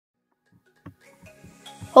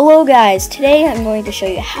Hello guys, today I'm going to show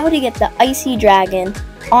you how to get the Icy Dragon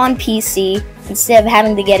on PC instead of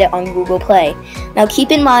having to get it on Google Play. Now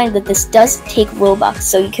keep in mind that this does take Robux,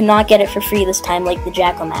 so you cannot get it for free this time like the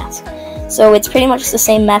Jackal Mask. So it's pretty much the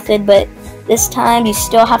same method, but this time you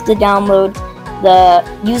still have to download the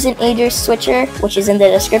Use an Ager Switcher, which is in the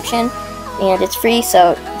description, and it's free,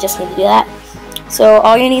 so you just need to do that. So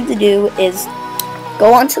all you need to do is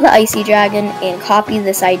go onto the Icy Dragon and copy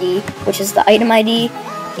this ID, which is the item ID,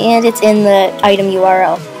 and it's in the item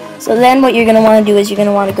URL. So then what you're going to want to do is you're going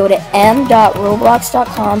to want to go to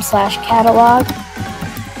m.roblox.com/catalog,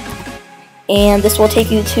 and this will take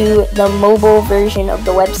you to the mobile version of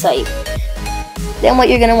the website. Then what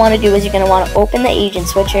you're going to want to do is you're going to want to open the agent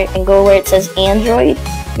switcher and go where it says Android.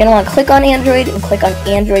 You're going to want to click on Android and click on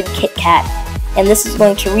Android KitKat, and this is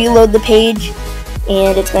going to reload the page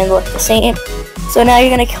and it's going to look the same. So now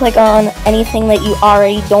you're going to click on anything that you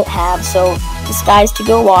already don't have, so Disguise to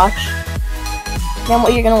Go Watch. Then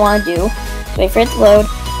what you're going to want to do is wait for it to load.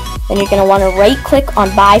 Then you're going to want to right click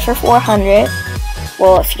on Buy for 400.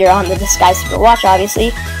 Well, if you're on the Disguise to Go Watch,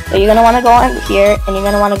 obviously. But you're going to want to go on here, and you're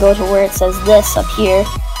going to want to go to where it says this up here,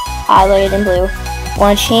 highlighted in blue. You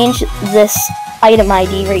want to change this item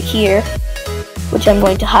ID right here, which I'm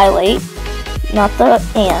going to highlight, not the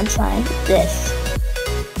and sign, this.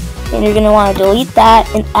 And you're going to want to delete that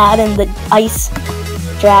and add in the Ice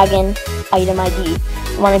Dragon item ID.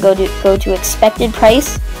 You want to go to expected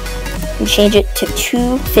price and change it to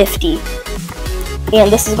 $2.50. And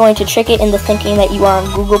this is going to trick it into thinking that you are on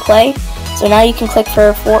Google Play. So now you can click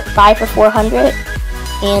for Buy for 400,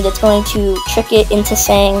 and it's going to trick it into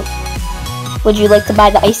saying, would you like to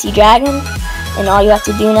buy the Icy Dragon? And all you have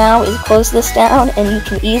to do now is close this down and you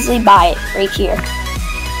can easily buy it right here.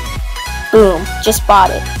 Boom, just bought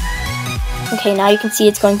it. Okay, now you can see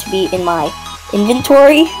it's going to be in my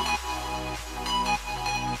inventory.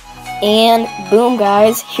 And boom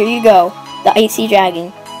guys, here you go, the Icy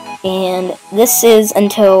Dragon. And this is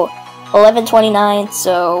until 11/29,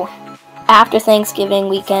 so after Thanksgiving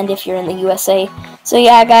weekend if you're in the USA. So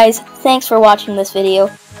yeah guys, thanks for watching this video.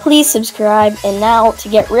 Please subscribe. And now to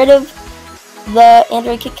get rid of the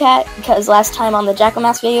Android KitKat, because last time on the Jackal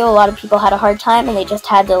Mask video a lot of people had a hard time and they just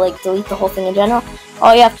had to like delete the whole thing in general.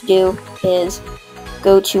 All you have to do is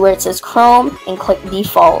go to where it says Chrome and click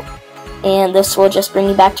Default, and this will just bring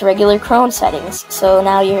you back to regular Chrome settings. So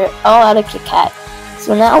now you're all out of KitKat.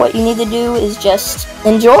 So now what you need to do is just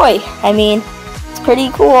enjoy. I mean, it's pretty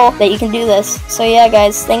cool that you can do this. So yeah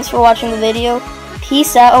guys, thanks for watching the video.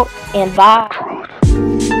 Peace out and bye.